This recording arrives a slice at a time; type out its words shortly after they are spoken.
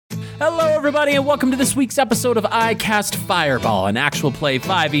Hello, everybody, and welcome to this week's episode of I Cast Fireball, an actual play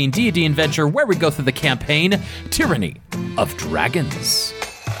 5e and D&D adventure where we go through the campaign Tyranny of Dragons.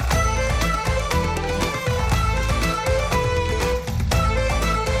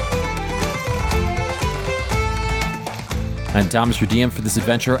 I'm Thomas, your DM for this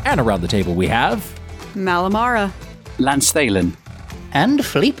adventure, and around the table we have... Malamara. Lance Thalen. And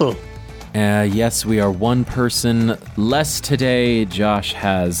Fleeple. Yes, we are one person less today. Josh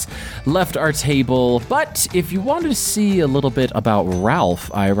has left our table. But if you wanted to see a little bit about Ralph,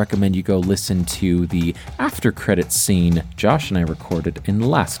 I recommend you go listen to the after credits scene Josh and I recorded in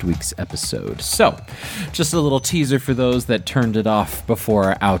last week's episode. So, just a little teaser for those that turned it off before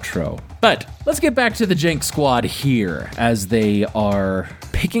our outro. But let's get back to the Jank Squad here as they are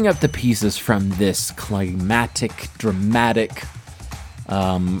picking up the pieces from this climatic, dramatic,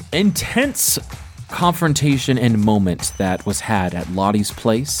 intense confrontation and moment that was had at Lottie's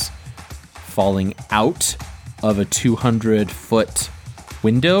place, falling out of a 200-foot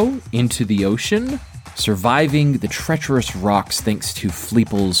window into the ocean, surviving the treacherous rocks thanks to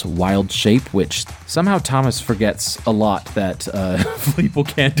Fleeple's wild shape, which somehow Thomas forgets a lot that Fleeple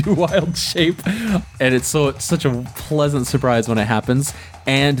can't do wild shape, and it's such a pleasant surprise when it happens,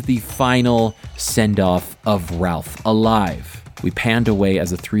 and the final send-off of Ralph alive. We panned away as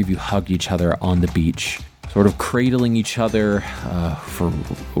the three of you hugged each other on the beach, sort of cradling each other for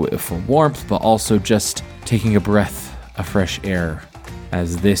warmth, but also just taking a breath of fresh air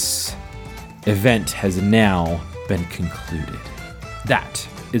as this event has now been concluded. That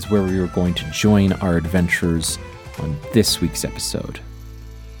is where we are going to join our adventures on this week's episode.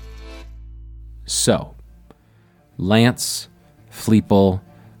 So, Lance, Fleeple,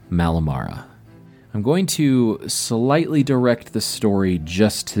 Malamara. I'm going to slightly direct the story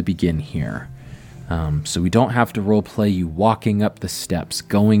just to begin here. So we don't have to roleplay you walking up the steps,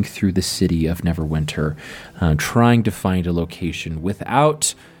 going through the city of Neverwinter, trying to find a location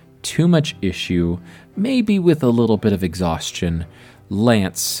without too much issue, maybe with a little bit of exhaustion.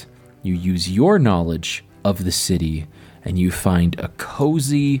 Lance, you use your knowledge of the city and you find a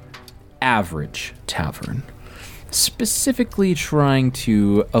cozy, average tavern, specifically trying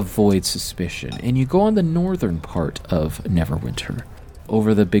to avoid suspicion. And you go on the northern part of Neverwinter,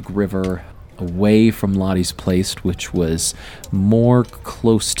 over the big river, away from Lottie's place, which was more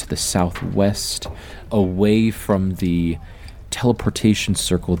close to the southwest, away from the teleportation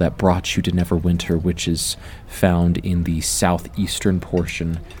circle that brought you to Neverwinter, which is found in the southeastern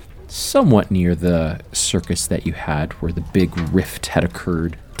portion, somewhat near the circus that you had, where the big rift had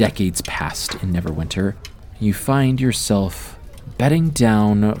occurred decades past in Neverwinter. You find yourself bedding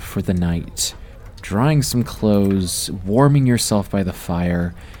down for the night, drying some clothes, warming yourself by the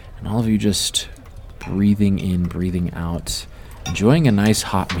fire, and all of you just breathing in, breathing out, enjoying a nice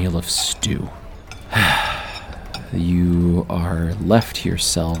hot meal of stew. You are left to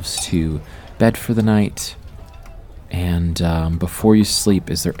yourselves to bed for the night, and before you sleep,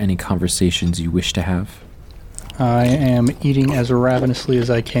 is there any conversations you wish to have? I am eating as ravenously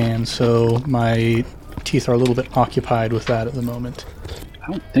as I can, so my teeth are a little bit occupied with that at the moment. I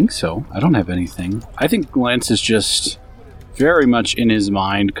don't think so. I don't have anything. I think Lance is just very much in his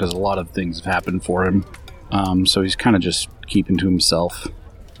mind because a lot of things have happened for him. So he's kind of just keeping to himself.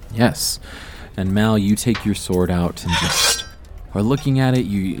 Yes. And Mal, you take your sword out and just are looking at it.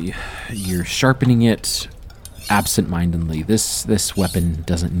 You're sharpening it absent-mindedly. This weapon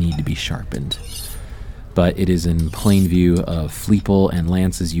doesn't need to be sharpened. But it is in plain view of Fleeple and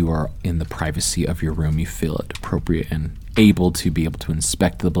Lance as you are in the privacy of your room. You feel it appropriate and able to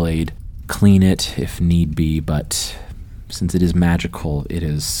inspect the blade, clean it if need be, but since it is magical, it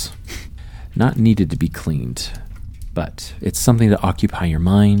is not needed to be cleaned. But it's something to occupy your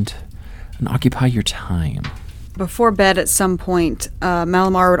mind and occupy your time. Before bed at some point,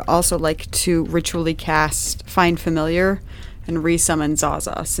 Malamar would also like to ritually cast Find Familiar and resummon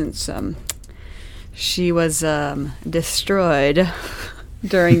Zaza, since she was destroyed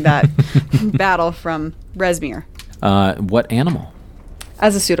during that battle from Rezmir. What animal?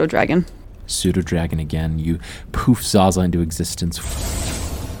 As a pseudo-dragon. Pseudo-dragon again. You poof Zaza into existence.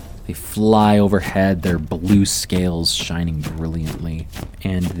 They fly overhead, their blue scales shining brilliantly,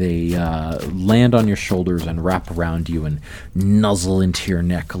 and they land on your shoulders and wrap around you and nuzzle into your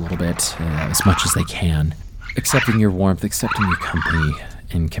neck a little bit, as much as they can, accepting your warmth, accepting your company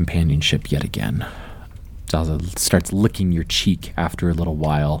and companionship yet again. Zaza starts licking your cheek after a little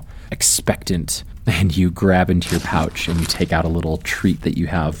while, expectant, and you grab into your pouch and you take out a little treat that you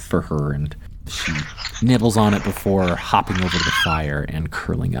have for her, and she nibbles on it before hopping over to the fire and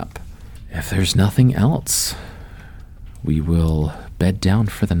curling up. If there's nothing else, we will bed down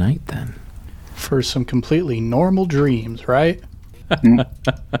for the night then. For some completely normal dreams, right?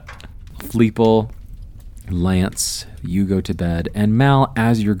 Fleeple, Lance, you go to bed, and Mal,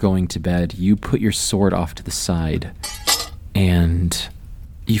 as you're going to bed, you put your sword off to the side, and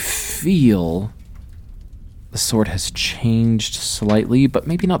you feel the sword has changed slightly, but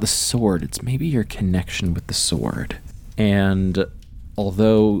maybe not the sword, it's maybe your connection with the sword. And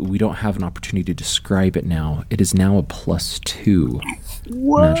although we don't have an opportunity to describe it now, it is now a +2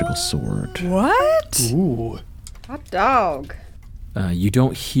 magical sword. What? Ooh. Hot dog. You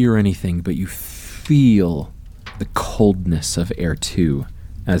don't hear anything, but you feel the coldness of Air 2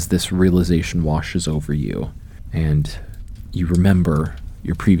 as this realization washes over you. And you remember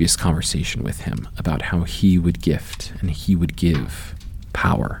your previous conversation with him about how he would gift and he would give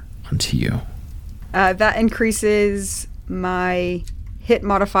power unto you. That increases my hit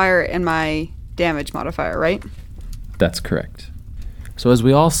modifier and my damage modifier, right? That's correct. So as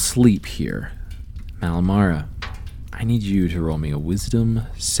we all sleep here, Malamara, I need you to roll me a wisdom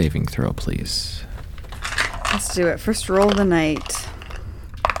saving throw, please. Let's do it. First roll of the night.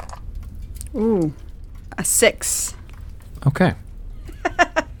 Ooh, a 6. Okay.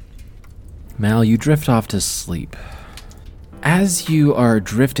 Mal, you drift off to sleep. As you are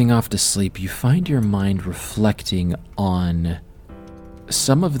drifting off to sleep, you find your mind reflecting on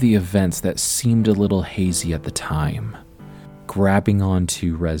some of the events that seemed a little hazy at the time. Grabbing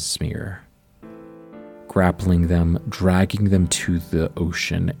onto Rezmir, grappling them, dragging them to the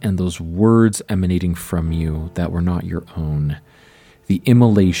ocean, and those words emanating from you that were not your own. The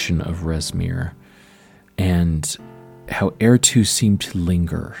immolation of Rezmir, and how Air 2 seemed to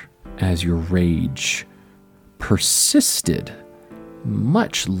linger as your rage persisted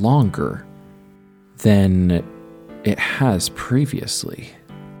much longer than it has previously.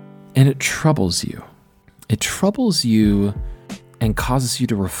 And it troubles you. It troubles you and causes you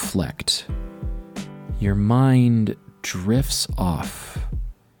to reflect. Your mind drifts off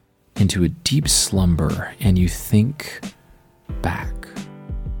into a deep slumber, and you think back.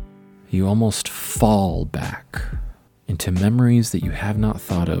 You almost fall back into memories that you have not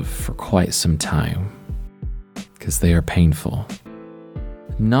thought of for quite some time, because they are painful.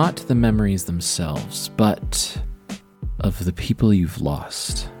 Not the memories themselves, but of the people you've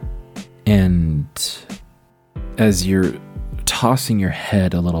lost. And as you're tossing your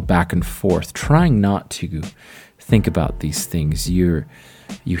head a little back and forth, trying not to think about these things, you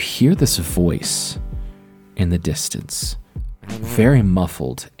hear this voice in the distance, very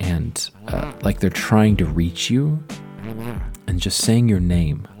muffled, and like they're trying to reach you, and just saying your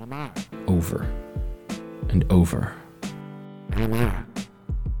name over and over.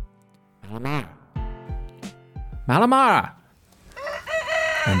 Malamara!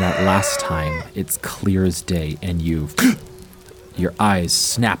 And that last time, it's clear as day, and your eyes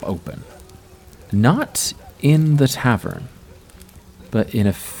snap open. Not in the tavern, but in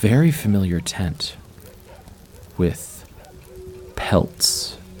a very familiar tent with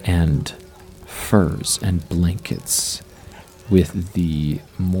pelts and furs and blankets, with the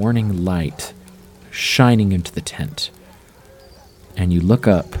morning light shining into the tent. And you look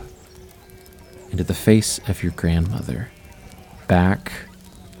up into the face of your grandmother, back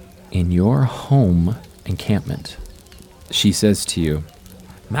in your home encampment. She says to you,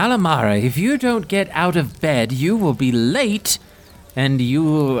 Malamara, if you don't get out of bed, you will be late, and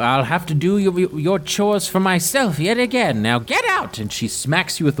I'll have to do your chores for myself yet again. Now get out! And she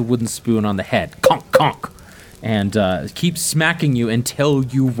smacks you with a wooden spoon on the head. Conk, conk. And keeps smacking you until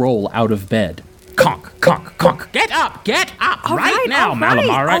you roll out of bed. Conk, conk, conk. Get up! Get up! All right now, Malamara.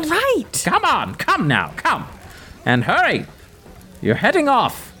 All right. Come on, come now, come. And hurry. You're heading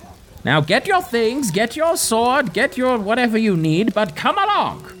off. Now get your things, get your sword, get your whatever you need, but come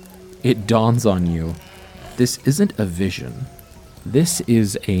along. It dawns on you, this isn't a vision. This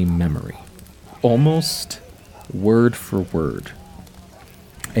is a memory. Almost word for word.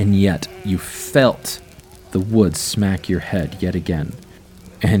 And yet you felt the wood smack your head yet again.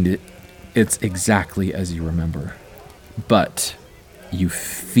 And it's exactly as you remember. But you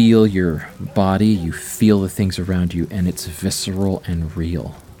feel your body, you feel the things around you, and it's visceral and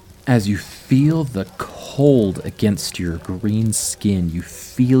real. As you feel the cold against your green skin, you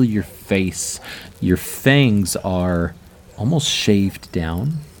feel your face. Your fangs are almost shaved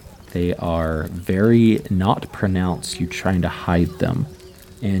down. They are very not pronounced. You're trying to hide them.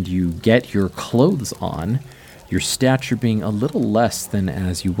 And you get your clothes on, your stature being a little less than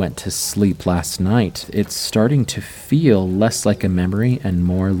as you went to sleep last night. It's starting to feel less like a memory and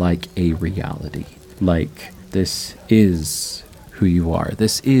more like a reality. Like, this is who you are.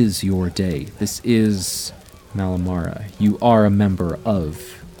 This is your day. This is Malamara, you are a member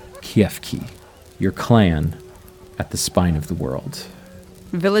of Kiefki, your clan at the spine of the world.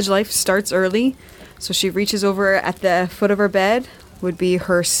 Village life starts early, so she reaches over at the foot of her bed, would be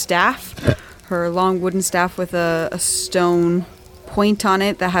her staff, her long wooden staff with a stone point on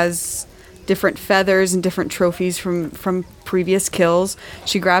it that has different feathers and different trophies from previous kills.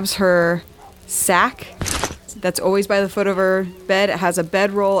 She grabs her sack that's always by the foot of her bed. It has a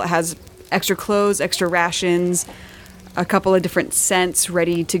bedroll, it has extra clothes, extra rations, a couple of different scents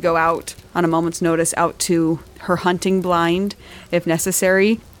ready to go out on a moment's notice out to her hunting blind if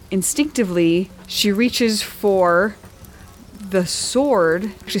necessary. Instinctively, she reaches for the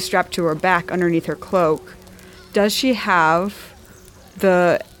sword actually strapped to her back underneath her cloak. Does she have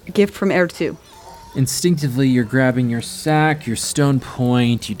the gift from Ertu? Instinctively, you're grabbing your sack, your stone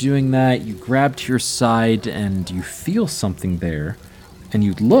point, you're doing that, you grab to your side, and you feel something there. And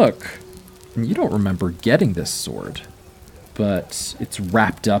you look, and you don't remember getting this sword. But it's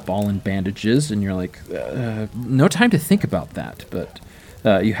wrapped up all in bandages, and you're like, no time to think about that, but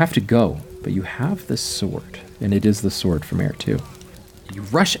you have to go. But you have this sword, and it is the sword from Ertu. You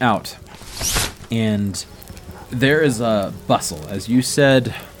rush out, and there is a bustle. As you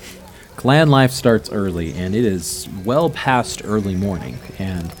said, clan life starts early, and it is well past early morning,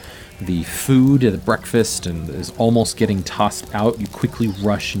 and the food, the breakfast, and is almost getting tossed out. You quickly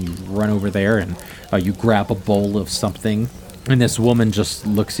rush and you run over there, and you grab a bowl of something, and this woman just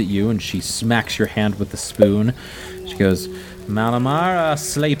looks at you, and she smacks your hand with the spoon. She goes, "Malamara,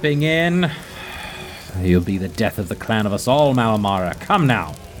 sleeping in. You'll be the death of the clan of us all, Malamara. Come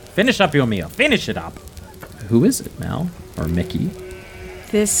now, finish up your meal. Finish it up." Who is it, Mal? Or Mickey?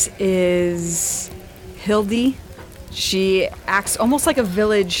 This is Hildy. She acts almost like a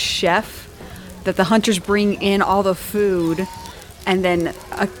village chef, that the hunters bring in all the food, and then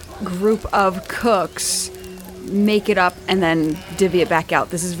a group of cooks make it up and then divvy it back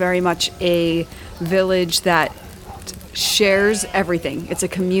out. This is very much a village that shares everything. It's a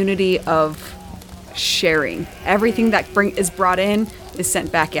community of sharing. Everything that is brought in is sent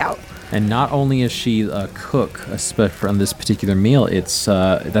back out. And not only is she a cook from this particular meal,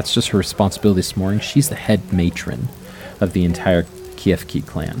 that's just her responsibility this morning. She's the head matron of the entire Kiefki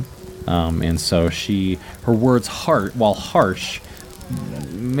clan. And so her words, while harsh,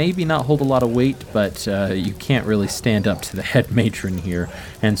 maybe not hold a lot of weight, but you can't really stand up to the head matron here.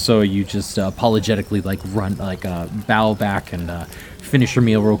 And so you just apologetically bow back and finish your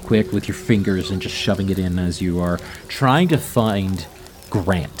meal real quick with your fingers and just shoving it in as you are trying to find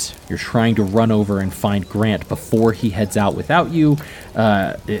Grant. You're trying to run over and find Grant before he heads out without you,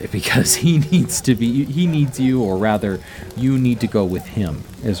 because he needs you, or rather, you need to go with him,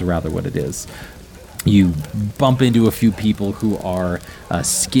 is rather what it is. You bump into a few people who are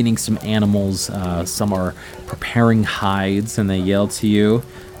skinning some animals. Some are preparing hides, and they yell to you.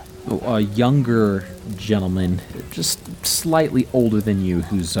 A younger gentleman, just slightly older than you,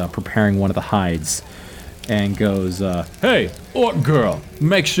 who's preparing one of the hides, and goes, "Hey, orc girl,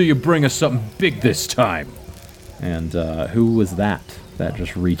 make sure you bring us something big this time." And who was that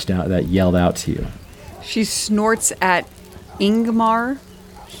just reached out, that yelled out to you? She snorts at Ingmar.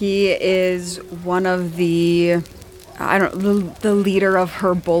 He is one of the leader of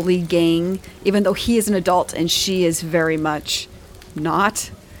her bully gang, even though he is an adult and she is very much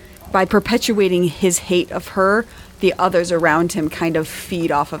not. By perpetuating his hate of her, the others around him kind of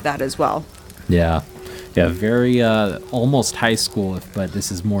feed off of that as well. Yeah, very almost high school, but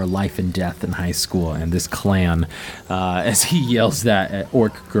this is more life and death in high school. And this clan, as he yells that at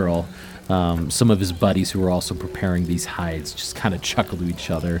Orc Girl, some of his buddies who are also preparing these hides just kind of chuckle to each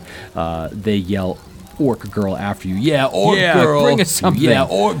other. They yell Orc Girl after you. "Yeah, Orc Girl, bring us something." "Yeah,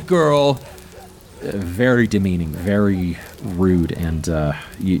 Orc Girl." Very demeaning, very rude, and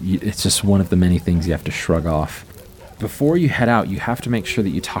it's just one of the many things you have to shrug off. Before you head out, you have to make sure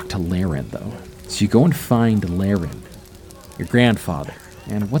that you talk to Laren, though. So you go and find Laren, your grandfather.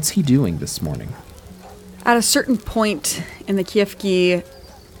 And what's he doing this morning? At a certain point in the Kiefki,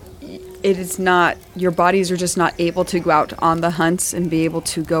 it is not, your bodies are just not able to go out on the hunts and be able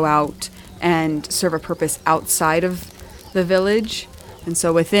to go out and serve a purpose outside of the village. And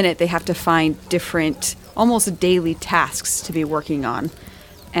so within it, they have to find different, almost daily tasks to be working on.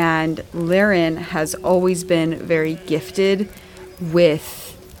 And Laren has always been very gifted with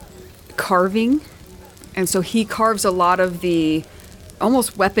carving. And so he carves a lot of the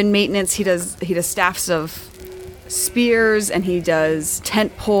almost weapon maintenance. He does staffs of spears and he does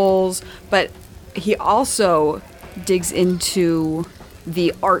tent poles, but he also digs into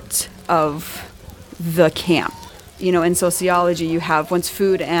the art of the camp. in sociology, you have once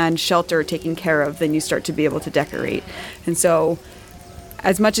food and shelter are taken care of, then you start to be able to decorate. And so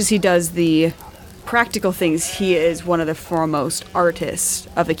as much as he does the practical things, he is one of the foremost artists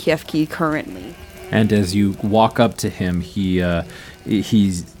of the Kiefki currently. And as you walk up to him, he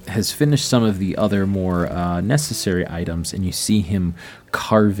has finished some of the other more necessary items, and you see him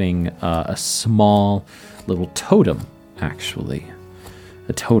carving a small little totem, actually.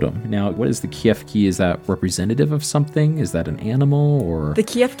 A totem. Now, what is the Kiefki? Is that representative of something? Is that an animal, or...? The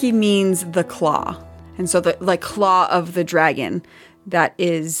Kiefki means the claw. And so the claw of the dragon. That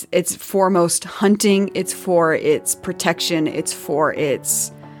is, it's foremost hunting, it's for its protection, it's for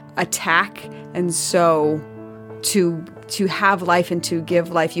its attack. And so to have life and to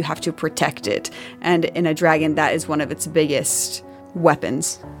give life, you have to protect it. And in a dragon, that is one of its biggest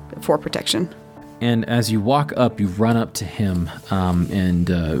weapons for protection. And as you walk up, you run up to him and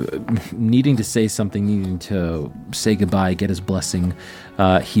needing to say something, needing to say goodbye, get his blessing.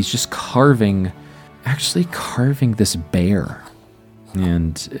 He's just carving this bear.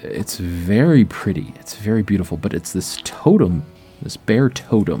 And it's very pretty. It's very beautiful. But it's this totem, this bear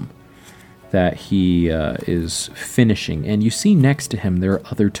totem, that he is finishing. And you see next to him there are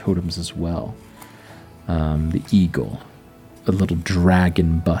other totems as well. The eagle, a little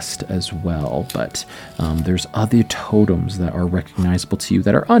dragon bust as well. But there's other totems that are recognizable to you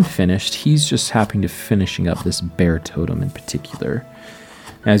that are unfinished. He's just happening to finishing up this bear totem in particular.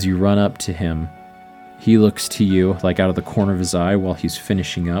 As you run up to him, he looks to you, like out of the corner of his eye, while he's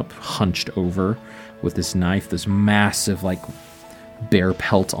finishing up, hunched over with this knife, this massive, bear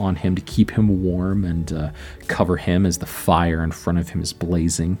pelt on him to keep him warm and cover him as the fire in front of him is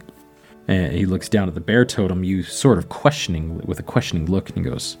blazing. And he looks down at the bear totem, you sort of with a questioning look, and he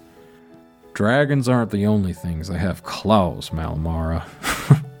goes, "Dragons aren't the only things that have claws, Malamara.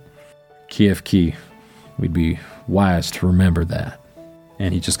 Kiefki, we'd be wise to remember that."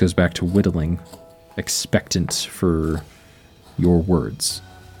 And he just goes back to whittling, expectant for your words.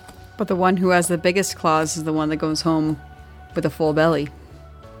 But the one who has the biggest claws is the one that goes home with a full belly.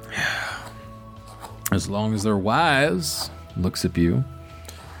 As long as they're wise, looks at you.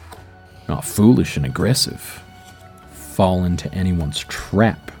 Not foolish and aggressive. Fall into anyone's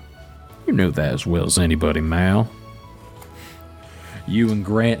trap. You know that as well as anybody, Mal. You and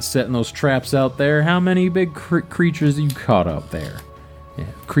Grant setting those traps out there, how many big creatures you caught out there? Yeah,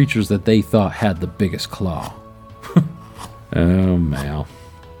 creatures that they thought had the biggest claw. Oh, Mal.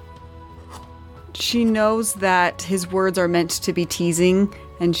 She knows that his words are meant to be teasing,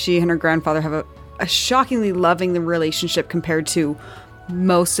 and she and her grandfather have a shockingly loving relationship compared to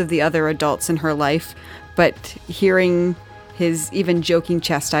most of the other adults in her life. But hearing his even joking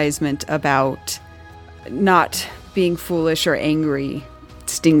chastisement about not being foolish or angry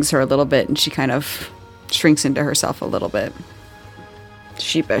stings her a little bit, and she kind of shrinks into herself a little bit.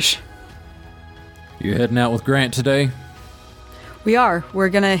 Sheepish. You heading out with Grant today? We are. We're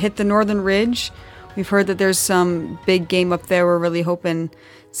going to hit the Northern Ridge. We've heard that there's some big game up there. We're really hoping,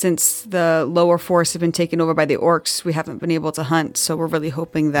 since the lower forests have been taken over by the orcs, we haven't been able to hunt. So we're really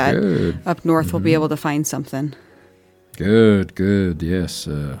hoping that up north we'll be able to find something. Good, yes.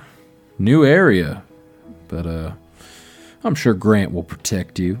 New area. But I'm sure Grant will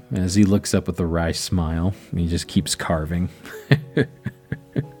protect you. As he looks up with a wry smile, he just keeps carving.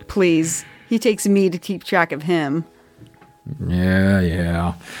 Please. He takes me to keep track of him.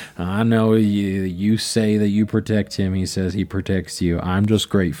 Yeah. I know you say that you protect him. He says he protects you. I'm just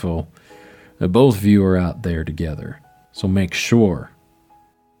grateful that both of you are out there together. So make sure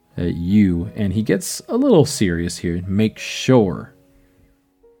that you, and he gets a little serious here, make sure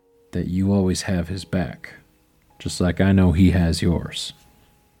that you always have his back. Just like I know he has yours.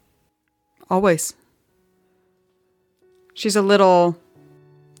 Always. She's a little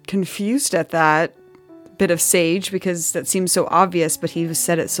confused at that bit of sage, because that seems so obvious, but he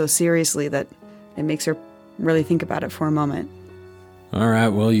said it so seriously that it makes her really think about it for a moment. All right,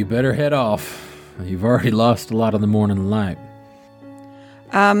 well, you better head off. You've already lost a lot of the morning light.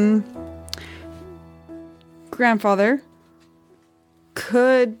 Grandfather,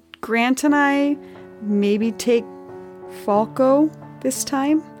 could Grant and I maybe take Falco this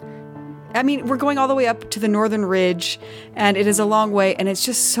time? I mean, we're going all the way up to the Northern Ridge, and it is a long way, and it's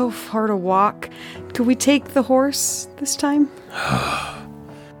just so far to walk. Could we take the horse this time?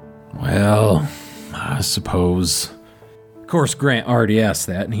 Well, I suppose. Of course, Grant already asked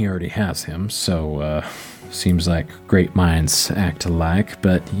that, and he already has him, so seems like great minds act alike.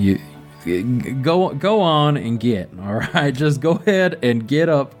 But you go on and get, all right? Just go ahead and get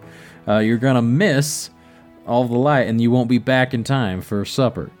up. You're gonna miss all the light, and you won't be back in time for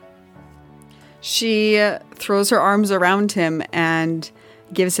supper. She throws her arms around him and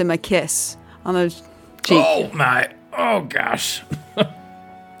gives him a kiss on the cheek. Oh gosh.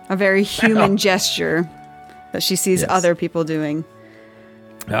 A very human gesture that she sees Yes. other people doing.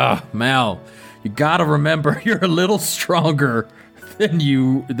 Mal, you gotta remember you're a little stronger than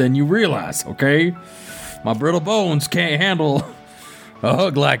you realize, okay? My brittle bones can't handle a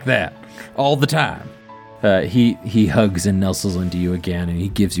hug like that all the time. He hugs and nestles into you again, and he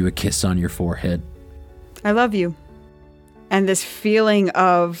gives you a kiss on your forehead. I love you. And this feeling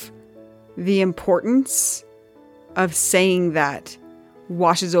of the importance of saying that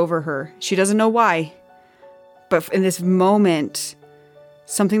washes over her. She doesn't know why, but in this moment,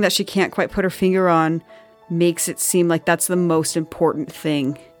 something that she can't quite put her finger on makes it seem like that's the most important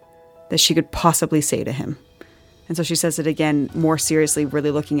thing that she could possibly say to him. And so she says it again, more seriously,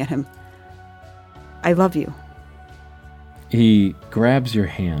 really looking at him. I love you. He grabs your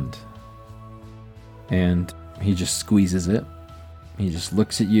hand, and he just squeezes it. He just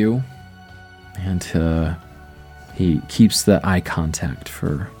looks at you, and he keeps the eye contact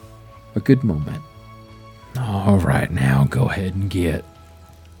for a good moment. All right, now go ahead and get.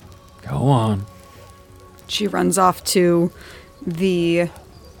 Go on. She runs off to the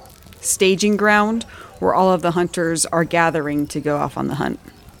staging ground where all of the hunters are gathering to go off on the hunt.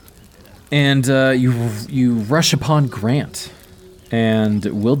 And you rush upon Grant, and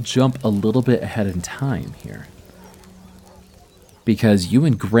we'll jump a little bit ahead in time here, because you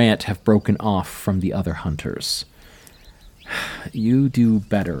and Grant have broken off from the other hunters. You do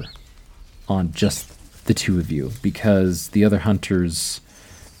better on just the two of you, because the other hunters,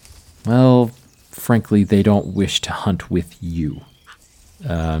 well, frankly, they don't wish to hunt with you.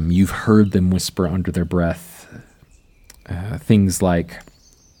 You've heard them whisper under their breath things like,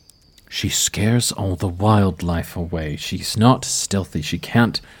 "She scares all the wildlife away. She's not stealthy. She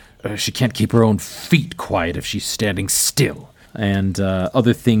can't keep her own feet quiet if she's standing still." And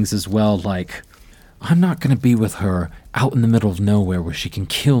other things as well, like, "I'm not going to be with her out in the middle of nowhere where she can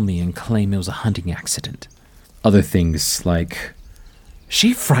kill me and claim it was a hunting accident." Other things like,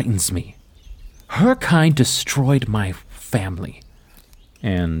 "She frightens me. Her kind destroyed my family.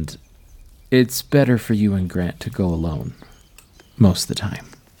 And it's better for you and Grant to go alone most of the time."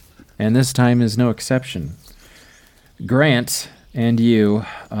 And this time is no exception. Grant and you,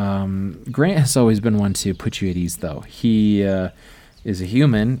 Grant has always been one to put you at ease, though. He is a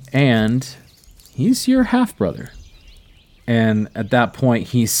human, and he's your half-brother. And at that point,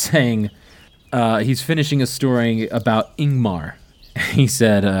 he's saying, he's finishing a story about Ingmar. He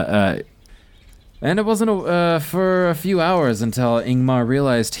said, and it wasn't for a few hours until Ingmar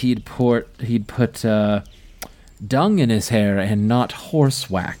realized he'd put dung in his hair and not horse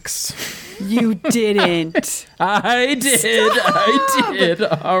wax. You didn't. I did.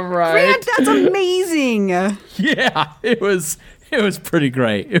 All right. Grant, that's amazing. Yeah, it was pretty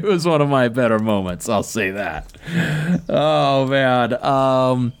great. It was one of my better moments, I'll say that. Oh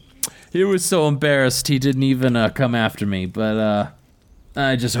man. He was so embarrassed he didn't even come after me, but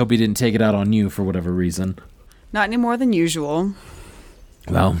I just hope he didn't take it out on you for whatever reason. Not any more than usual.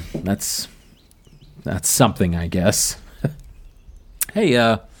 Well, that's something, I guess.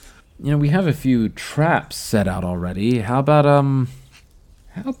 Hey, we have a few traps set out already. How about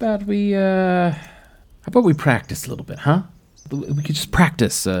we practice a little bit, huh? We could just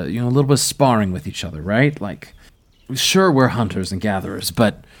practice, a little bit of sparring with each other, right? Like, sure, we're hunters and gatherers,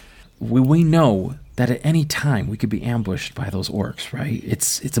 but we know that at any time we could be ambushed by those orcs, right?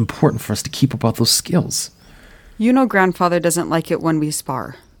 It's important for us to keep up all those skills. Grandfather doesn't like it when we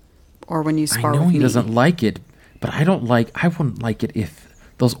spar. Or when you spar with me. I know he doesn't like it, but I wouldn't like it if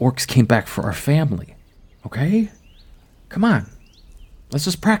those orcs came back for our family. Okay? Come on. Let's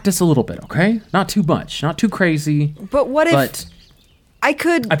just practice a little bit, okay? Not too much, not too crazy. But what if I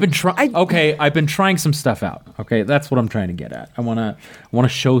could... I've been trying some stuff out. Okay, that's what I'm trying to get at. I wanna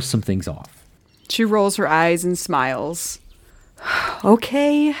show some things off. She rolls her eyes and smiles.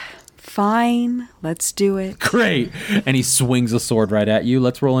 Okay, fine, let's do it. Great. And he swings a sword right at you.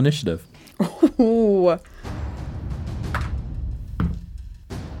 Let's roll initiative. Ooh.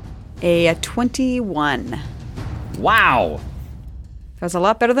 A 21. Wow. That was a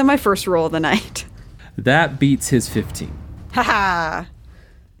lot better than my first roll of the night. That beats his 15. Haha.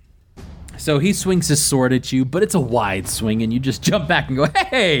 So he swings his sword at you, but it's a wide swing, and you just jump back and go,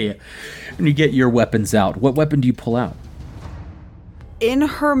 "Hey!" And you get your weapons out. What weapon do you pull out? In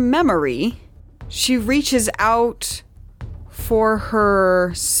her memory, she reaches out for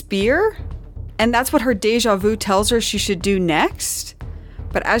her spear, and that's what her deja vu tells her she should do next.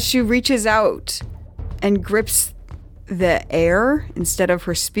 But as she reaches out and grips the air instead of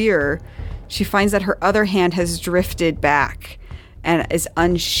her spear, she finds that her other hand has drifted back and is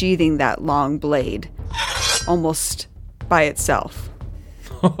unsheathing that long blade almost by itself.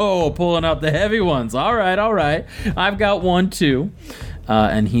 Oh, pulling out the heavy ones. All right. I've got one too.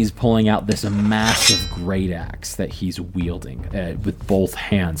 And he's pulling out this massive great axe that he's wielding with both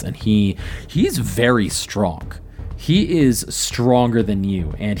hands. And he's very strong. He is stronger than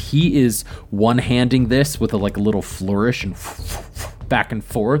you. And he is one-handing this with a little flourish and back and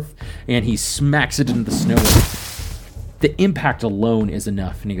forth. And he smacks it into the snow. The impact alone is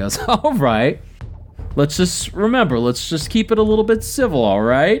enough. And he goes, all right. Let's just keep it a little bit civil, all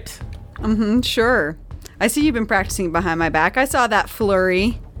right? Mm-hmm, sure. I see you've been practicing behind my back. I saw that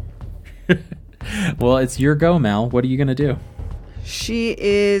flurry. Well, it's your go, Mal. What are you going to do? She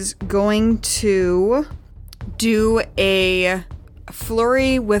is going to do a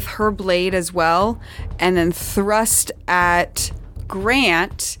flurry with her blade as well, and then thrust at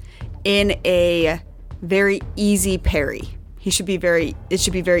Grant in a very easy parry. It should be very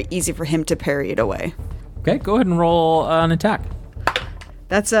easy for him to parry it away. Okay, go ahead and roll an attack.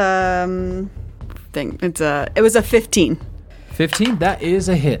 That's it was a 15. 15, that is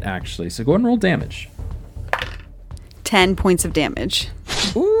a hit, actually. So go ahead and roll damage. 10 points of damage.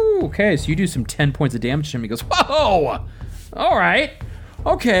 Ooh, okay, so you do some 10 points of damage to him. He goes, whoa! All right.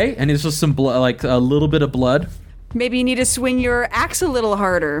 Okay. And it's just some blood, a little bit of blood. Maybe you need to swing your axe a little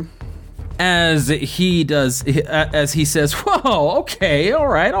harder. As he says, whoa, okay, all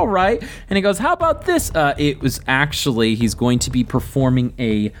right. And he goes, how about this? It was actually, he's going to be performing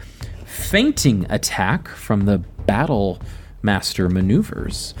a feinting attack from the Battle Master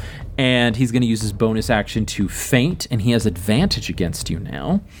maneuvers. And he's going to use his bonus action to feint, and he has advantage against you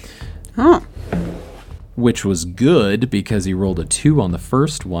now. Huh. Which was good because he rolled a 2 on the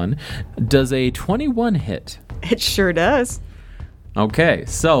first one. Does a 21 hit? It sure does. Okay,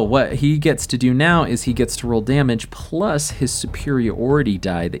 so what he gets to do now is he gets to roll damage plus his superiority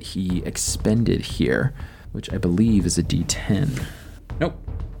die that he expended here, which I believe is a D10. Nope.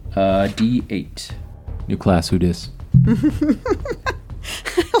 D8. New class, who dis?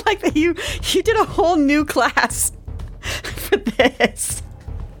 I like that you did a whole new class for this.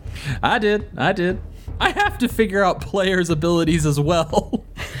 I did. I have to figure out players' abilities as well.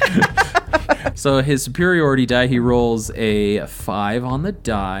 So his superiority die, he rolls a 5 on the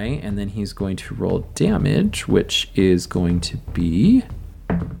die, and then he's going to roll damage, which is going to be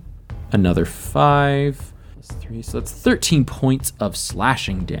another 5 plus 3. So that's 13 points of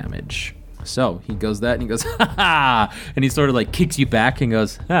slashing damage. So he goes that and he goes, ha ha, and he sort of kicks you back and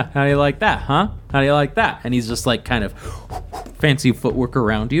goes, how do you like that, huh? How do you like that? And he's just kind of fancy footwork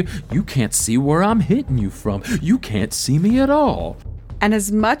around you. You can't see where I'm hitting you from. You can't see me at all. And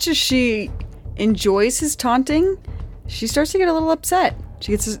as much as she enjoys his taunting, she starts to get a little upset.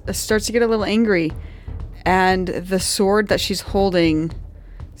 She starts to get a little angry. And the sword that she's holding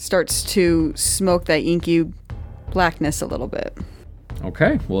starts to smoke that inky blackness a little bit.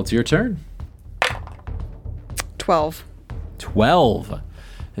 Okay, well, it's your turn. 12. 12.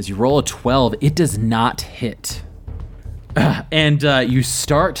 As you roll a 12, it does not hit. And you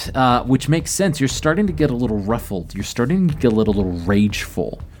start, which makes sense, you're starting to get a little ruffled. You're starting to get a little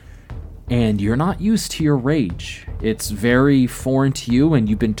rageful. And you're not used to your rage. It's very foreign to you, and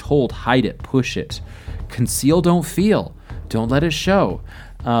you've been told, hide it, push it. Conceal, don't feel. Don't let it show.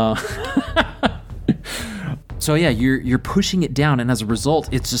 So yeah, you're pushing it down, and as a result,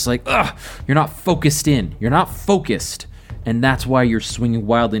 it's just you're not focused in. You're not focused. And that's why you're swinging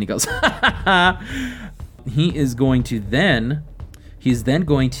wildly, and he goes, He's then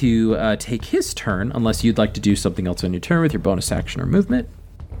going to take his turn, unless you'd like to do something else on your turn with your bonus action or movement.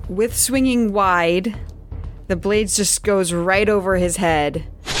 With swinging wide, the blades just goes right over his head.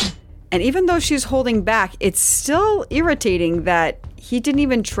 And even though she's holding back, it's still irritating that he didn't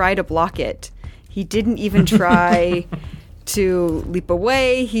even try to block it. He didn't even try to leap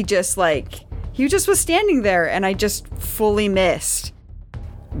away. He just was standing there, and I just fully missed.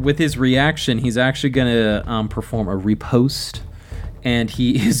 With his reaction, he's actually going to perform a riposte. And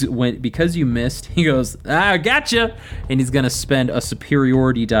because you missed, he goes, I gotcha! And he's going to spend a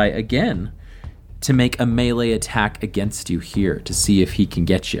superiority die again to make a melee attack against you here to see if he can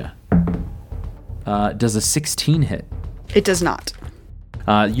get you. Does a 16 hit? It does not.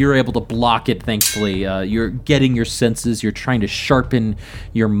 You're able to block it, thankfully. You're getting your senses. You're trying to sharpen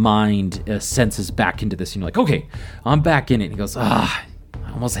your mind senses back into this. And you're like, okay, I'm back in it. And he goes, I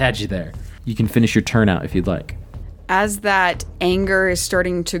almost had you there. You can finish your turn out if you'd like. As that anger is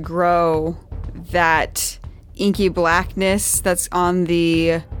starting to grow, that inky blackness that's on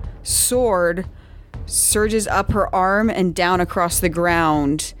the sword surges up her arm and down across the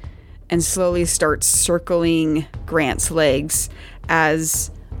ground. and slowly starts circling Grant's legs as,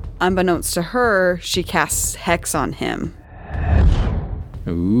 unbeknownst to her, she casts Hex on him.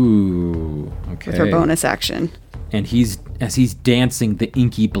 Ooh, okay. With her bonus action. And as he's dancing, the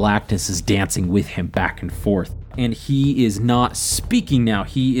inky blackness is dancing with him back and forth. And he is not speaking now.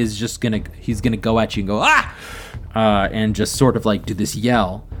 He is just he's gonna go at you and go, ah! And just sort of like do this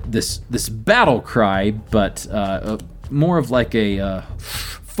yell, this battle cry, but more of like a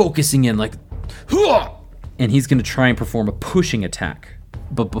focusing in, like, Hua! And he's gonna try and perform a pushing attack.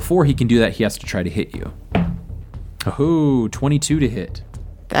 But before he can do that, he has to try to hit you. Oh, 22 to hit.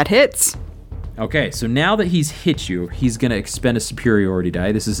 That hits. Okay, so now that he's hit you, he's going to expend a superiority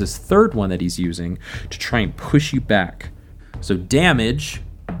die. This is his third one that he's using to try and push you back. So damage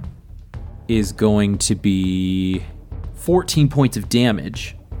is going to be 14 points of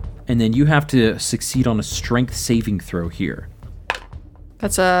damage, and then you have to succeed on a strength saving throw here.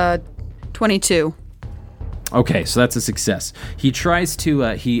 That's a 22. Okay, so that's a success. He tries to,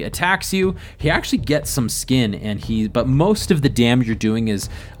 he attacks you. He actually gets some skin, but most of the damage you're doing is,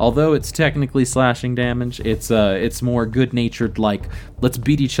 although it's technically slashing damage, it's more good-natured, like, let's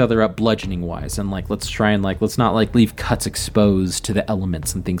beat each other up bludgeoning-wise, and, like, let's not, like, leave cuts exposed to the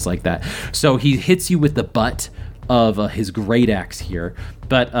elements and things like that. So he hits you with the butt of his great axe here,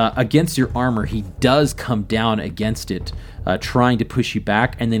 but against your armor, he does come down against it, trying to push you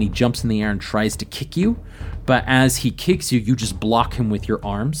back, and then he jumps in the air and tries to kick you. But as he kicks you, you just block him with your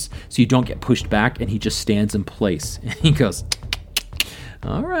arms, so you don't get pushed back, and he just stands in place. And he goes,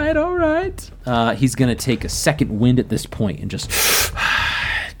 all right. He's going to take a second wind at this point and just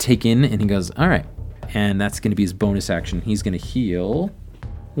take in, and he goes, all right. And that's going to be his bonus action. He's going to heal.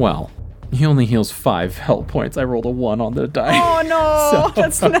 Well, he only heals 5 health points. I rolled a 1 on the die. Oh, no.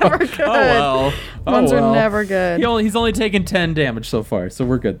 That's never good. Oh, well. Ones are never good. He's only taken 10 damage so far, so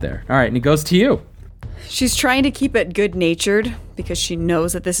we're good there. All right, and it goes to you. She's trying to keep it good-natured because she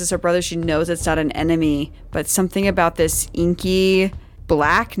knows that this is her brother. She knows it's not an enemy, but something about this inky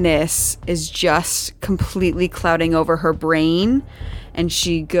blackness is just completely clouding over her brain, and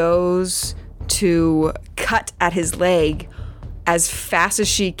she goes to cut at his leg as fast as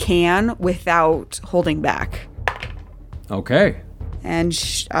she can without holding back. Okay.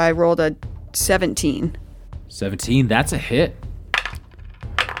 And I rolled a 17. 17, that's a hit.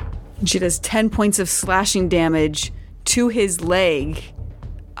 She does 10 points of slashing damage to his leg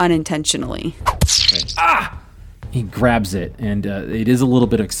unintentionally. Ah! He grabs it, and it is a little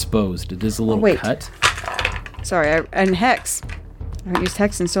bit exposed. It is a little cut. Sorry, and Hex. I haven't used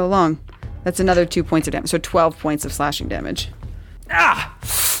Hex in so long. That's another 2 points of damage, so 12 points of slashing damage. Ah!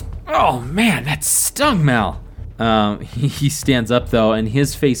 Oh, man, that stung, Mal. He stands up, though, and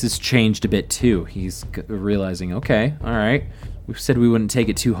his face has changed a bit, too. He's realizing, okay, all right. We said we wouldn't take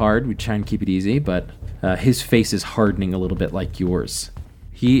it too hard. We'd try and keep it easy, but his face is hardening a little bit like yours.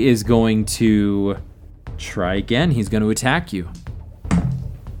 He is going to try again. He's going to attack you.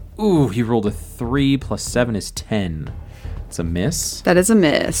 Ooh, he rolled a 3 plus 7 is 10. It's a miss. That is a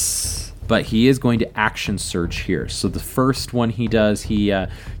miss. But he is going to action surge here. So the first one he does, he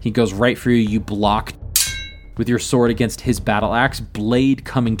goes right for you. You block with your sword against his battle axe, blade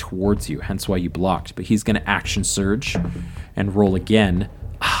coming towards you, hence why you blocked. But he's going to action surge and roll again.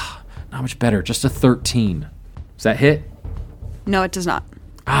 Not much better, just a 13. Does that hit? No, it does not.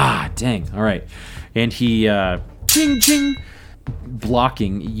 Dang. All right. And he, ching, ching,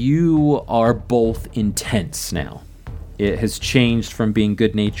 blocking. You are both intense now. It has changed from being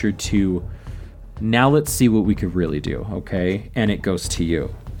good-natured to, now let's see what we could really do, okay? And it goes to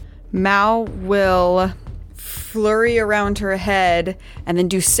you. Mao will flurry around her head and then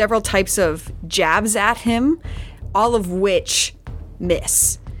do several types of jabs at him, all of which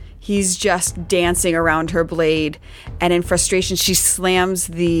miss. He's just dancing around her blade, and in frustration, she slams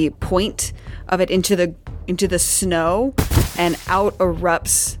the point of it into the snow, and out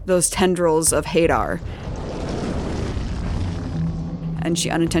erupts those tendrils of Hadar. And she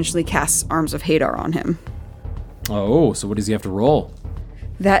unintentionally casts Arms of Hadar on him. Oh, so what does he have to roll?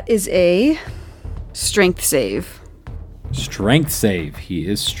 That is a strength save. Strength save. He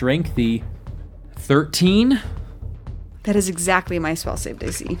is strengthy. 13? That is exactly my spell save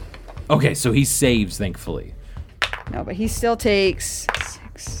DC. Okay, so he saves, thankfully. No, but he still takes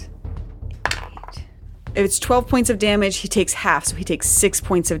 6, 8. If it's 12 points of damage, he takes half, so he takes 6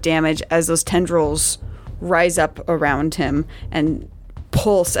 points of damage as those tendrils rise up around him and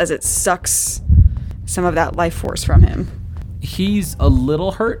pulse as it sucks some of that life force from him. He's a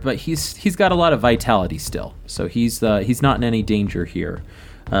little hurt, but he's got a lot of vitality still, so he's not in any danger here.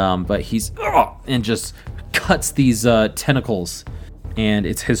 But he's and just cuts these tentacles And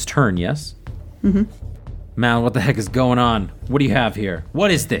it's his turn, yes? Mm-hmm. Mal, what the heck is going on? What do you have here?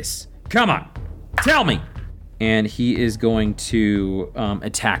 What is this? Come on, tell me! And he is going to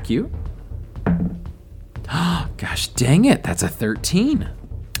attack you. Gosh dang it, that's a 13.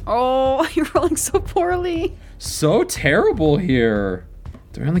 Oh, you're rolling so poorly. So terrible here.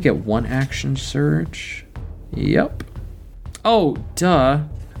 Do I only get one action surge? Yep. Oh, duh.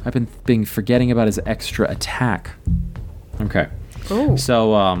 I've been forgetting about his extra attack. Okay. Oh.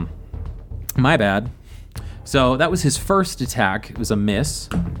 So, my bad. So that was his first attack. It was a miss.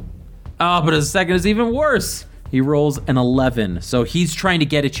 Oh, but his second is even worse. He rolls an 11. So he's trying to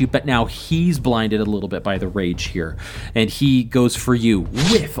get at you, but now he's blinded a little bit by the rage here. And he goes for you.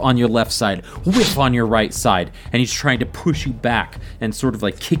 Whiff on your left side, whiff on your right side. And he's trying to push you back and sort of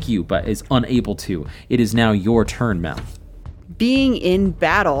like kick you, but is unable to. It is now your turn, Mel. Being in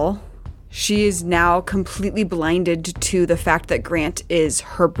battle, she is now completely blinded to the fact that Grant is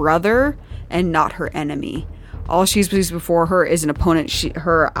her brother and not her enemy. All she sees before her is an opponent.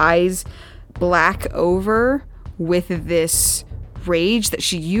 Her eyes black over with this rage that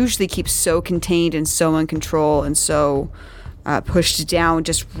she usually keeps so contained and so in control and so pushed down,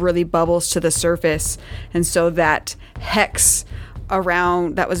 just really bubbles to the surface. And so that hex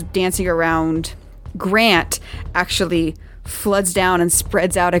around that was dancing around Grant actually floods down and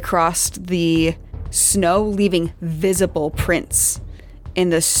spreads out across the snow, leaving visible prints in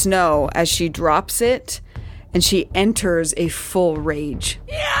the snow as she drops it, and she enters a full rage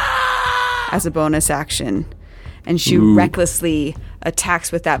as a bonus action. And she recklessly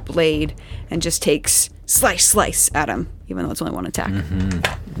attacks with that blade and just takes slice at him, even though it's only one attack.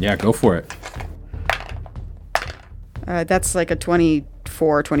 Mm-hmm. Yeah, go for it. That's like a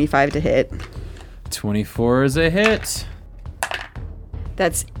 24, 25 to hit. 24 is a hit.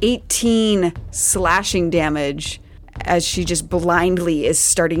 That's 18 slashing damage as she just blindly is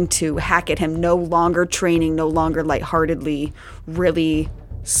starting to hack at him, no longer training, no longer lightheartedly, really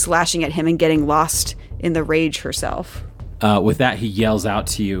slashing at him and getting lost in the rage herself. With that, he yells out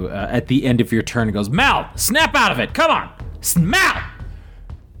to you at the end of your turn and goes, Mal, snap out of it. Come on. Mal.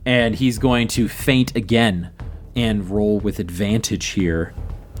 And he's going to feint again and roll with advantage here.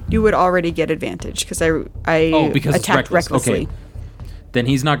 You would already get advantage because I attacked recklessly. Okay. Then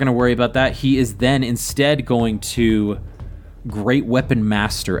he's not going to worry about that. He is then instead going to Great Weapon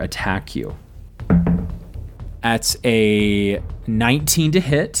Master attack you. That's a 19 to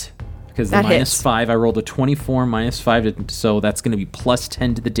hit. Because the -5, I rolled a 24 -5, so that's going to be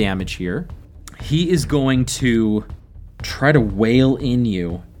 +10 to the damage here. He is going to try to wail in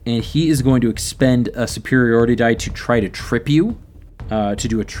you, and he is going to expend a superiority die to try to trip you, to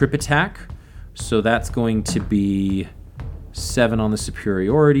do a trip attack. So that's going to be 7 on the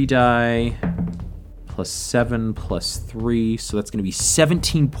superiority die, +7, +3, so that's going to be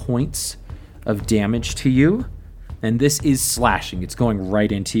 17 points of damage to you. And this is slashing. It's going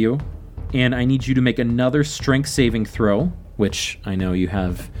right into you. And I need you to make another strength saving throw, which I know you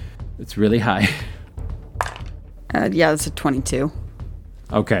have. It's really high. Yeah, that's a 22.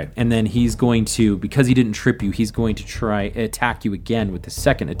 Okay, and then he's going to, because he didn't trip you, he's going to try attack you again with the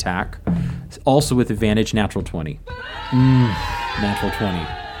second attack. Also with advantage, natural 20. Natural 20.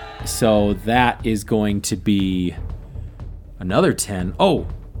 So that is going to be another 10. Oh,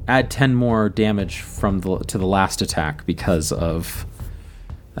 add 10 more damage to the last attack because of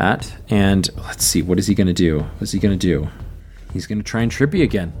that. And let's see, what is he going to do? He's going to try and trip you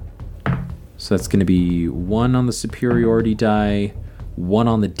again. So that's going to be 1 on the superiority die, 1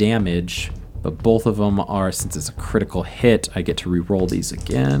 on the damage, but both of them are, since it's a critical hit, I get to re-roll these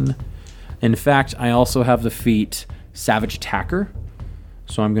again. In fact, I also have the feat Savage Attacker,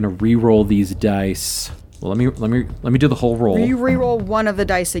 so I'm going to re-roll these dice. Well, let me do the whole roll. You re-roll one of the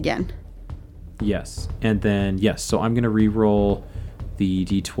dice again. Yes, and then so I'm going to re-roll the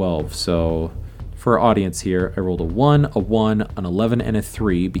d12. So for our audience here, I rolled a 1, an 11, and a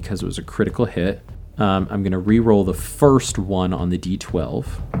 3 because it was a critical hit. I'm going to re-roll the first one on the d12.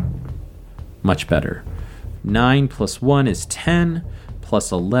 Much better. 9 plus 1 is 10,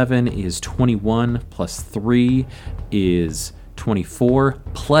 plus 11 is 21, plus 3 is 24,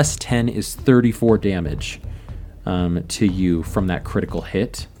 plus 10 is 34 damage to you from that critical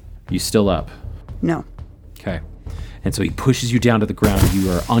hit. You still up? No. Okay. And so he pushes you down to the ground.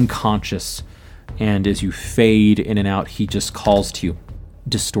 You are unconscious. And as you fade in and out, he just calls to you,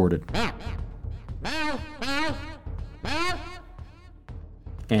 distorted.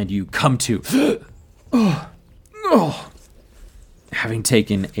 And you come to, having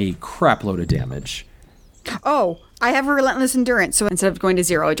taken a crap load of damage. Oh, I have a relentless endurance, so instead of going to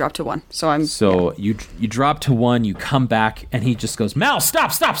 0, I drop to 1. So you drop to 1, you come back, and he just goes, Mal,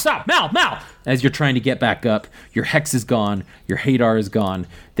 stop, Mal. As you're trying to get back up, your hex is gone, your Hadar is gone,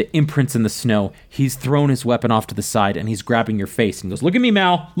 the imprints in the snow. He's thrown his weapon off to the side, and he's grabbing your face, and he goes, look at me,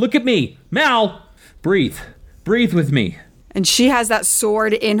 Mal, look at me, Mal, breathe with me. And she has that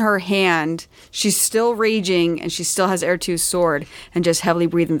sword in her hand. She's still raging, and she still has Ertu's sword, and just heavily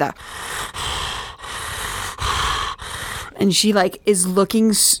breathing that. And she, is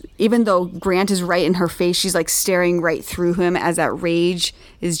looking, even though Grant is right in her face, she's, staring right through him as that rage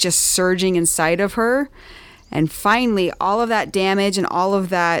is just surging inside of her. And finally, all of that damage and all of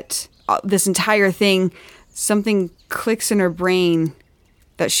that, this entire thing, something clicks in her brain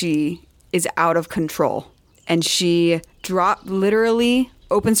that she is out of control. And she literally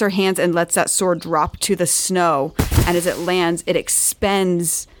opens her hands and lets that sword drop to the snow. And as it lands, it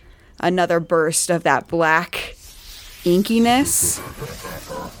expends another burst of that black inkiness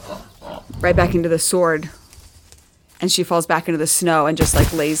right back into the sword, and she falls back into the snow and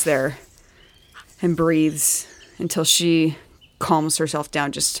just lays there and breathes until she calms herself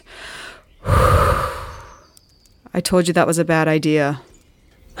down. Just I told you that was a bad idea.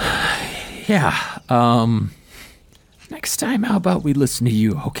 Yeah, next time how about we listen to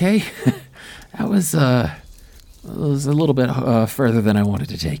you, okay? That was a little bit further than I wanted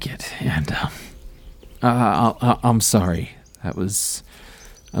to take it, and I'm sorry. I was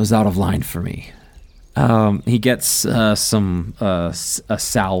out of line for me. He gets a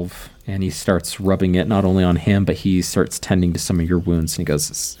salve, and he starts rubbing it not only on him, but he starts tending to some of your wounds. And he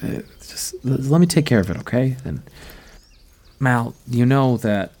goes, "Just let me take care of it, okay?" And Mal,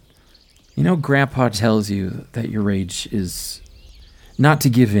 Grandpa tells you that your rage is not to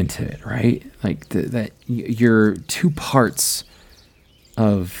give into it, right? That you're two parts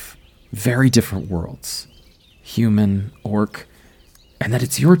of very different worlds, human, orc, and that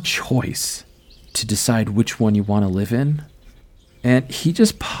it's your choice to decide which one you want to live in. And he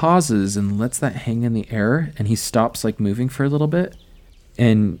just pauses and lets that hang in the air, and he stops moving for a little bit.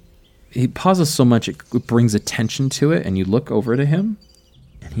 And he pauses so much it brings attention to it, and you look over to him,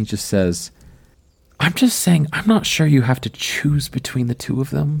 and he just says, I'm just saying, I'm not sure you have to choose between the two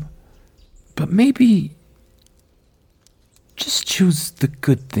of them, but maybe just choose the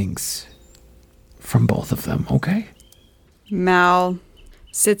good things from both of them, okay? Mal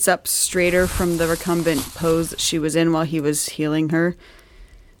sits up straighter from the recumbent pose that she was in while he was healing her.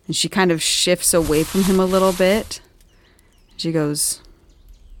 And she kind of shifts away from him a little bit. She goes,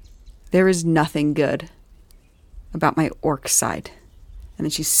 there is nothing good about my orc side. And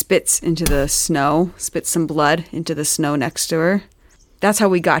then she spits into the snow, spits some blood into the snow next to her. That's how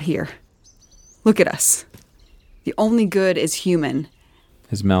we got here. Look at us. The only good is human.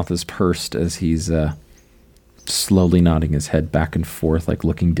 His mouth is pursed as he's slowly nodding his head back and forth,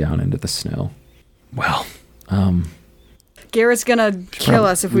 looking down into the snow. Well, Garrett's gonna kill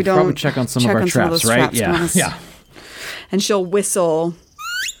us if we don't probably check on some of our traps, right? Yeah. And she'll whistle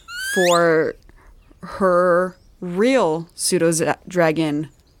for her real pseudo-dragon,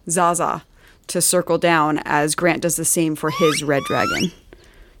 Zaza, to circle down as Grant does the same for his red dragon,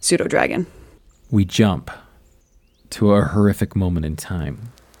 pseudo-dragon. We jump to a horrific moment in time,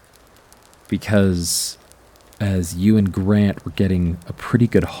 because as you and Grant were getting a pretty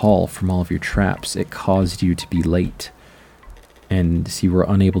good haul from all of your traps, it caused you to be late, and so you were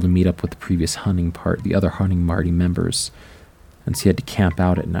unable to meet up with the other hunting party members, and so you had to camp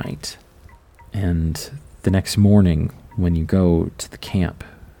out at night. And the next morning, when you go to the camp,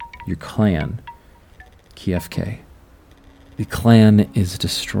 your clan, KFK, the clan is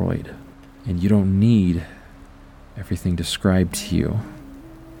destroyed, and you don't need everything described to you.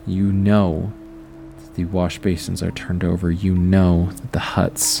 You know that the wash basins are turned over. You know that the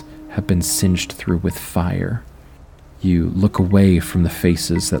huts have been singed through with fire. You look away from the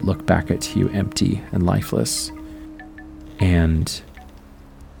faces that look back at you empty and lifeless. And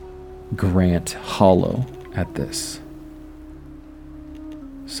Grant hollow at this.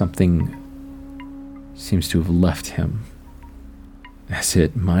 Something seems to have left him, as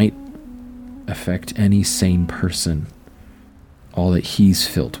it might affect any sane person. All that he's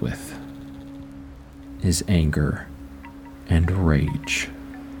filled with is anger and rage.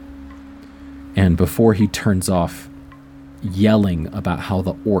 And before he turns off yelling about how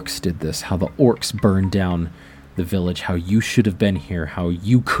the orcs did this, how the orcs burned down the village, how you should have been here, how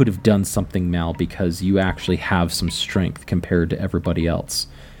you could have done something, Mal, because you actually have some strength compared to everybody else.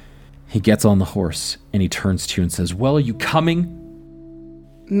 He gets on the horse and he turns to you and says, well, are you coming?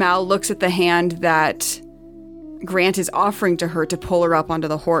 Mal looks at the hand that Grant is offering to her to pull her up onto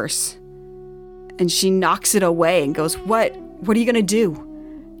the horse. And she knocks it away and goes, What? What are you gonna do?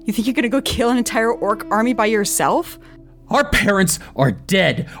 You think you're gonna go kill an entire orc army by yourself? Our parents are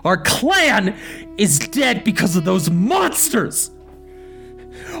dead. Our clan is dead because of those monsters.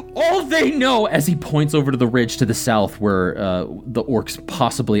 All they know, as he points over to the ridge to the south where the orcs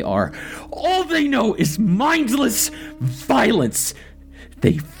possibly are, all they know is mindless violence.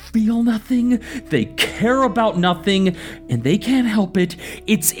 They feel nothing, they care about nothing, and they can't help it.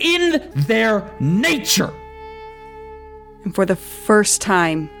 It's in their nature. And for the first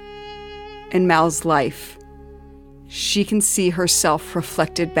time in Mal's life, she can see herself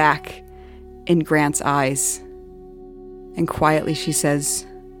reflected back in Grant's eyes. And quietly she says,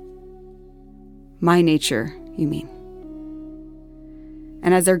 My nature, you mean?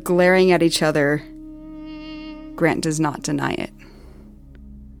 And as they're glaring at each other, Grant does not deny it.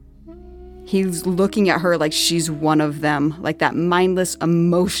 He's looking at her like she's one of them, like that mindless,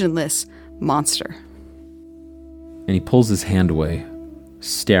 emotionless monster. And he pulls his hand away,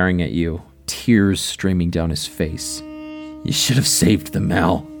 staring at you, tears streaming down his face. You should have saved them,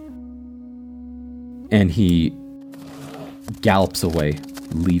 Mal. And he gallops away,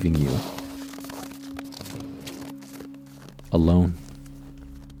 leaving you alone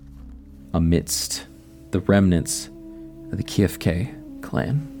amidst the remnants of the KFK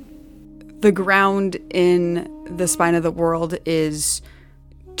clan. The ground in the spine of the world is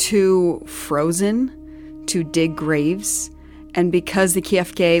too frozen to dig graves. And because the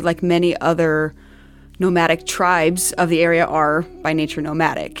KFK, like many other nomadic tribes of the area, are by nature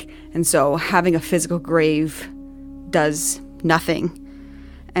nomadic. And so having a physical grave does nothing.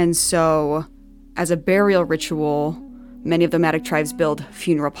 And so as a burial ritual, many of the nomadic tribes build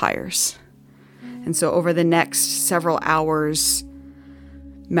funeral pyres. And so over the next several hours,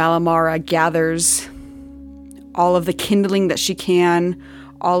 Malamara gathers all of the kindling that she can,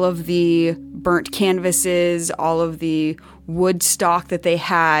 all of the burnt canvases, all of the wood stock that they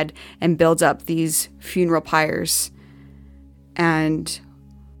had, and builds up these funeral pyres. And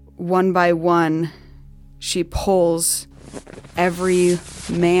one by one, she pulls every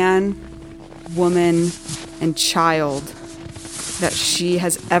man, woman, and child that she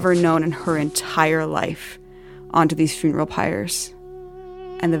has ever known in her entire life onto these funeral pyres.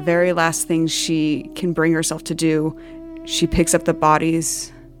 And the very last thing she can bring herself to do, she picks up the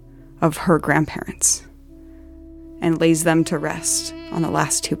bodies of her grandparents and lays them to rest on the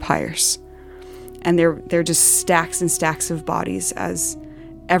last two pyres. And they're just stacks and stacks of bodies as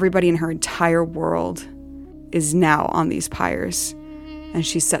everybody in her entire world is now on these pyres. And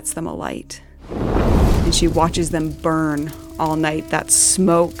she sets them alight. And she watches them burn all night. That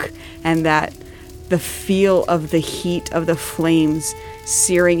smoke and the feel of the heat of the flames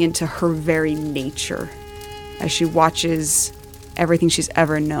searing into her very nature as she watches everything she's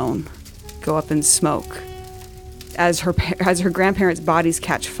ever known go up in smoke. As her grandparents' bodies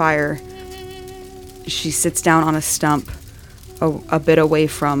catch fire, she sits down on a stump a bit away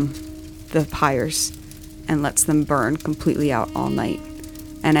from the pyres and lets them burn completely out all night.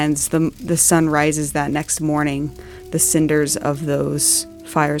 And as the sun rises that next morning, the cinders of those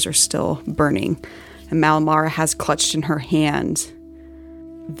fires are still burning. And Malamara has clutched in her hand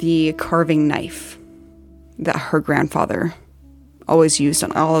the carving knife that her grandfather always used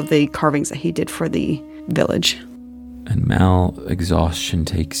on all of the carvings that he did for the village. And Mal, exhaustion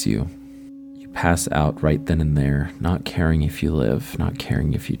takes you. You pass out right then and there, not caring if you live, not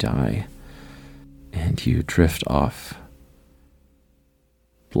caring if you die. And you drift off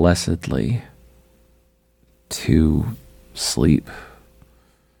blessedly to sleep,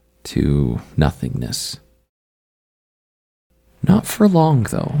 to nothingness. Not for long,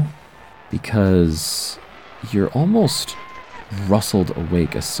 though, because you're almost rustled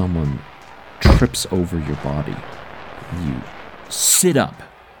awake as someone trips over your body. You sit up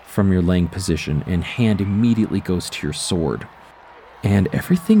from your laying position, and hand immediately goes to your sword, and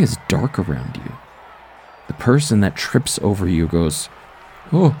everything is dark around you. The person that trips over you goes,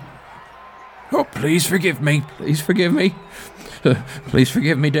 Oh, please forgive me. Please forgive me. Please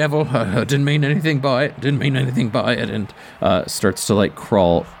forgive me, devil. I didn't mean anything by it. And starts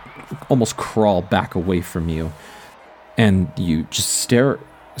to almost crawl back away from you. And you just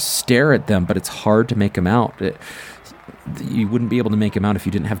stare at them, but it's hard to make them out. You wouldn't be able to make them out if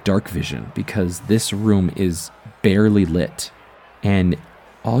you didn't have dark vision, because this room is barely lit. And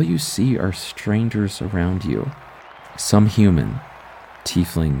all you see are strangers around you. Some human,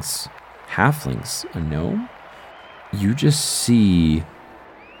 tieflings, halflings, a gnome. You just see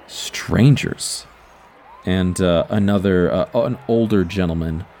strangers. And an older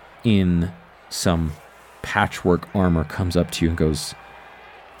gentleman in some patchwork armor comes up to you and goes,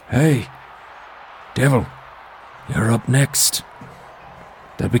 Hey, Devil, you're up next.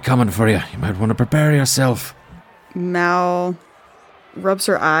 They'll be coming for you. You might want to prepare yourself. Mal rubs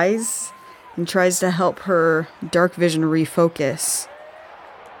her eyes and tries to help her dark vision refocus.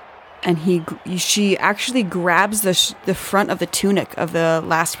 And she actually grabs the front of the tunic of the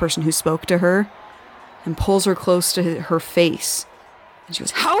last person who spoke to her and pulls her close to her face. And she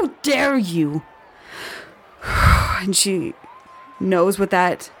goes, "How dare you!" And she knows what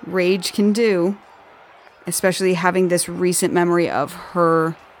that rage can do, especially having this recent memory of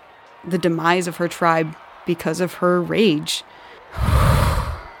the demise of her tribe because of her rage.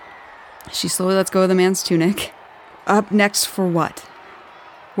 She slowly lets go of the man's tunic. Up next for what?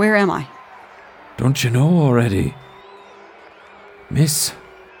 Where am I? Don't you know already? Miss,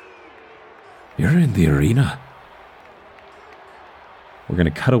 you're in the arena. We're going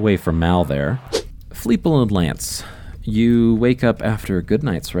to cut away from Mal there. Fleeple and Lance, you wake up after a good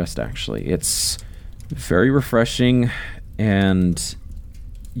night's rest, actually. It's very refreshing, and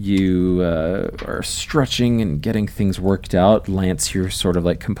you are stretching and getting things worked out. Lance, you're sort of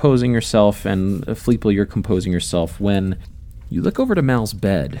like composing yourself, and Fleeple, you're composing yourself when you look over to Mal's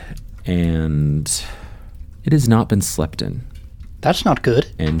bed, and it has not been slept in. That's not good.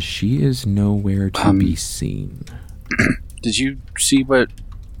 And she is nowhere to be seen. Did you see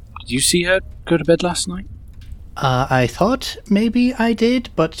her go to bed last night? I thought maybe I did,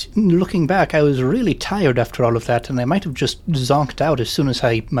 but looking back, I was really tired after all of that, and I might have just zonked out as soon as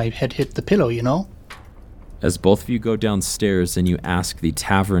my head hit the pillow, you know? As both of you go downstairs and you ask the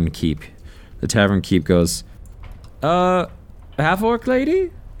tavern keep, the tavern keep goes, half-orc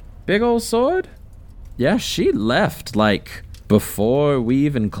lady? Big old sword? Yeah, she left, before we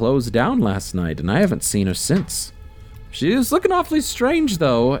even closed down last night, and I haven't seen her since. She was looking awfully strange,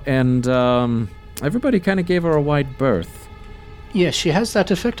 though, and, everybody kind of gave her a wide berth. Yes, she has that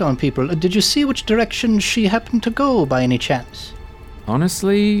effect on people. Did you see which direction she happened to go, by any chance?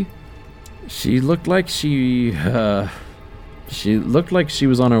 Honestly, she looked like she was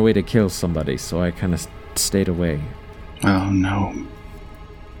on her way to kill somebody, so I kind of stayed away. Oh, no.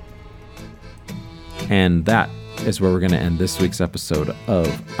 And that is where we're going to end this week's episode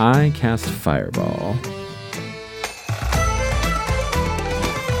of I Cast Fireball.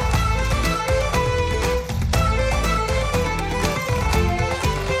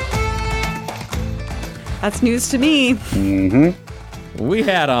 That's news to me. Mm-hmm. We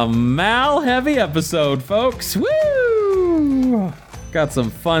had a Mal-heavy episode, folks. Woo! Got some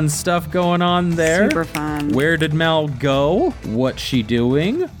fun stuff going on there. Super fun. Where did Mal go? What's she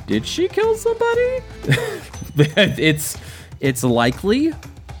doing? Did she kill somebody? It's likely,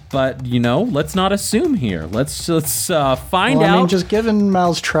 but let's not assume here. Let's find out. I mean, just given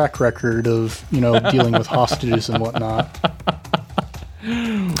Mal's track record of dealing with hostages and whatnot.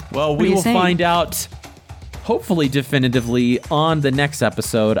 Well, we will find out, hopefully definitively, on the next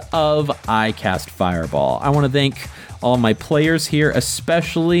episode of I Cast Fireball. I want to thank all my players here,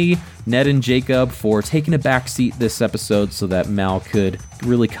 especially Ned and Jacob, for taking a backseat this episode so that Mal could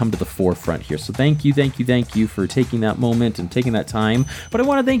really come to the forefront here. So thank you for taking that moment and taking that time. But I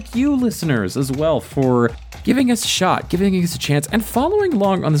want to thank you, listeners, as well, for giving us a shot, giving us a chance, and following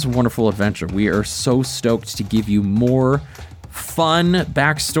along on this wonderful adventure. We are so stoked to give you more fun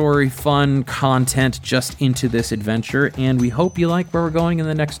backstory, fun content just into this adventure, and we hope you like where we're going in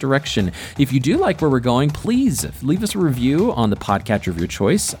the next direction. If you do like where we're going, please leave us a review on the podcatcher of your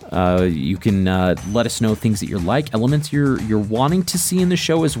choice. You can let us know things that you like, elements you're wanting to see in the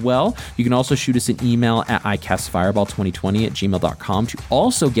show as well. You can also shoot us an email at icastfireball2020@gmail.com to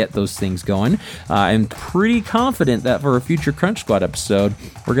also get those things going. I'm pretty confident that for a future Crunch Squad episode,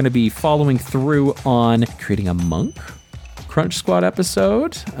 we're going to be following through on creating a monk Crunch Squad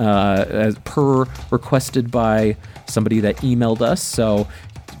episode, as per requested by somebody that emailed us. So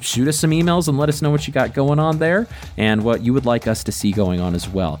shoot us some emails and let us know what you got going on there and what you would like us to see going on as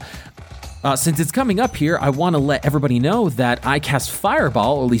well. Since it's coming up here, I want to let everybody know that I Cast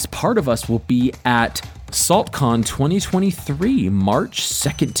Fireball, or at least part of us, will be at SaltCon 2023, March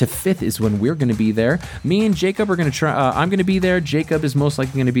 2nd to 5th is when we're going to be there. Me and Jacob are going to try. I'm going to be there. Jacob is most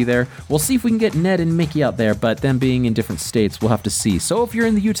likely going to be there. We'll see if we can get Ned and Mickey out there, but them being in different states, we'll have to see. So if you're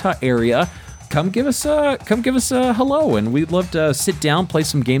in the Utah area, come give us a hello, and we'd love to sit down, play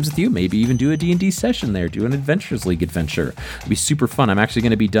some games with you, maybe even do a D&D session there, do an Adventures League adventure. It'd be super fun. I'm actually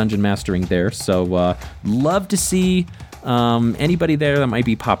going to be dungeon mastering there, so love to see anybody there that might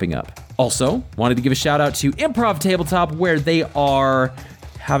be popping up. Also, wanted to give a shout out to Improv Tabletop, where they are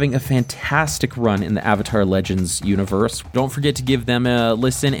having a fantastic run in the Avatar Legends universe. Don't forget to give them a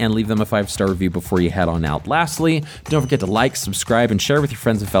listen and leave them a 5-star review before you head on out. Lastly, don't forget to like, subscribe, and share with your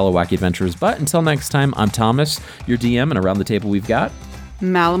friends and fellow wacky adventurers. But until next time, I'm Thomas, your DM, and around the table we've got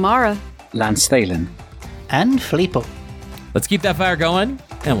Malamara. Lance Thalen. And Filippo. Let's keep that fire going,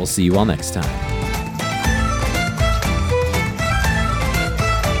 and we'll see you all next time.